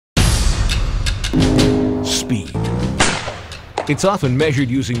speed. It's often measured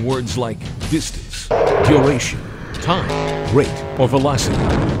using words like distance, duration, time, rate, or velocity.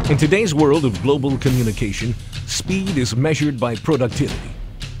 In today's world of global communication, speed is measured by productivity,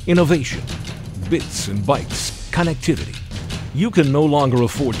 innovation, bits and bytes, connectivity. You can no longer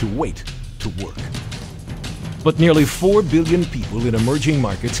afford to wait to work. But nearly 4 billion people in emerging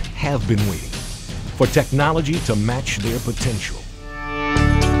markets have been waiting for technology to match their potential.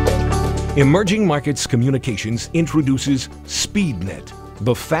 Emerging Markets Communications introduces SpeedNet,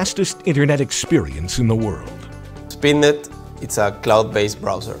 the fastest internet experience in the world. SpeedNet, it's a cloud-based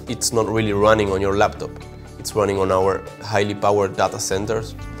browser. It's not really running on your laptop. It's running on our highly powered data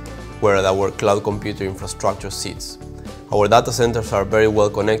centers, where our cloud computer infrastructure sits. Our data centers are very well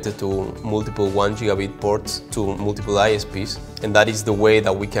connected to multiple 1 gigabit ports to multiple ISPs, and that is the way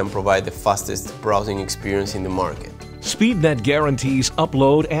that we can provide the fastest browsing experience in the market. SpeedNet guarantees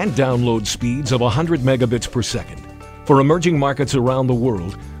upload and download speeds of 100 megabits per second. For emerging markets around the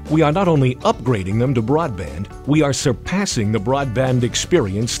world, we are not only upgrading them to broadband, we are surpassing the broadband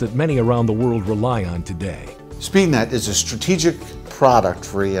experience that many around the world rely on today. SpeedNet is a strategic product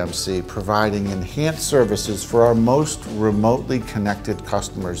for EMC, providing enhanced services for our most remotely connected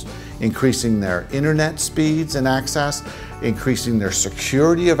customers, increasing their internet speeds and access, increasing their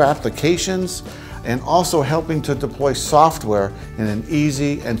security of applications, and also helping to deploy software in an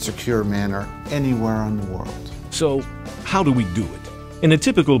easy and secure manner anywhere in the world. So, how do we do it? In a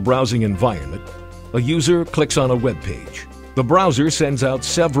typical browsing environment, a user clicks on a web page. The browser sends out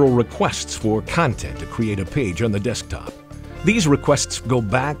several requests for content to create a page on the desktop. These requests go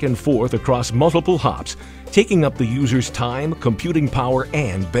back and forth across multiple hops, taking up the user's time, computing power,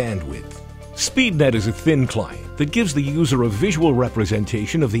 and bandwidth. SpeedNet is a thin client that gives the user a visual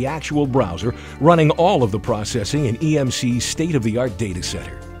representation of the actual browser running all of the processing in EMC's state-of-the-art data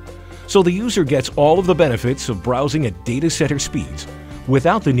center. So the user gets all of the benefits of browsing at data center speeds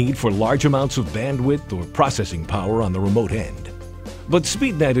without the need for large amounts of bandwidth or processing power on the remote end. But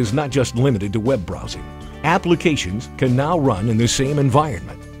SpeedNet is not just limited to web browsing. Applications can now run in the same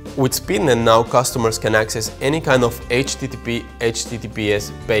environment. With SpeedNet now, customers can access any kind of HTTPS-based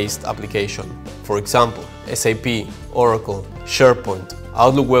application. For example, SAP, Oracle, SharePoint,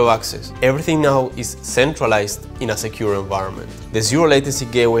 Outlook Web Access. Everything now is centralized in a secure environment. The Zero Latency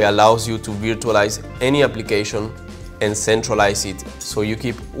Gateway allows you to virtualize any application and centralize it, so you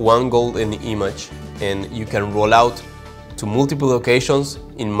keep one golden image and you can roll out to multiple locations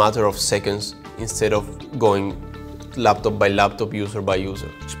in a matter of seconds instead of going laptop by laptop, user by user.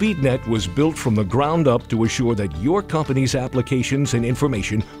 SpeedNet was built from the ground up to assure that your company's applications and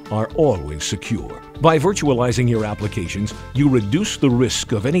information are always secure. By virtualizing your applications, you reduce the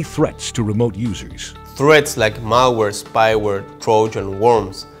risk of any threats to remote users. Threats like malware, spyware, Trojan,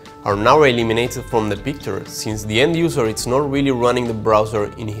 worms are now eliminated from the picture, since the end user is not really running the browser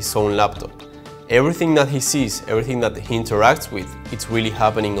in his own laptop. Everything that he sees, everything that he interacts with, it's really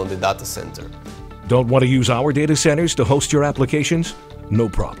happening on the data center. Don't want to use our data centers to host your applications? No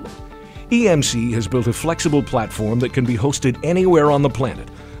problem. EMC has built a flexible platform that can be hosted anywhere on the planet,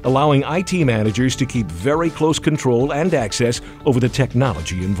 allowing IT managers to keep very close control and access over the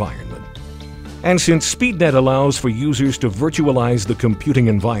technology environment. And since SpeedNet allows for users to virtualize the computing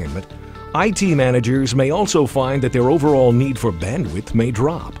environment, IT managers may also find that their overall need for bandwidth may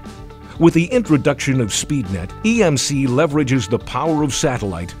drop. With the introduction of SpeedNet, EMC leverages the power of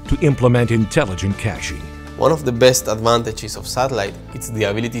satellite to implement intelligent caching. One of the best advantages of satellite is the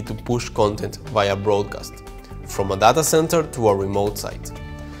ability to push content via broadcast, from a data center to a remote site.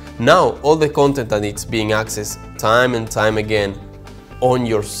 Now, all the content that is being accessed time and time again on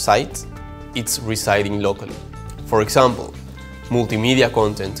your site, it's residing locally. For example, multimedia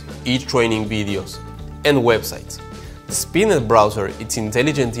content, e-training videos, and websites. The SpeedNet browser is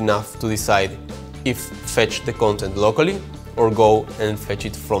intelligent enough to decide if fetch the content locally or go and fetch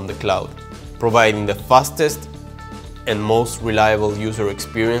it from the cloud, providing the fastest and most reliable user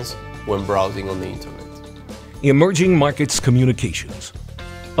experience when browsing on the internet. Emerging Markets Communications,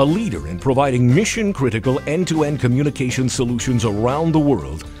 a leader in providing mission-critical end-to-end communication solutions around the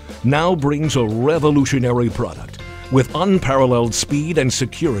world, now brings a revolutionary product with unparalleled speed and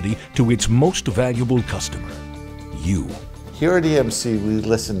security to its most valuable customer, you. Here at EMC, we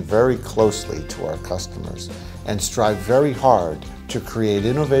listen very closely to our customers and strive very hard to create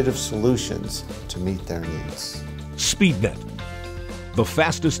innovative solutions to meet their needs. SpeedNet, the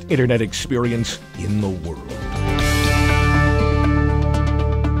fastest internet experience in the world.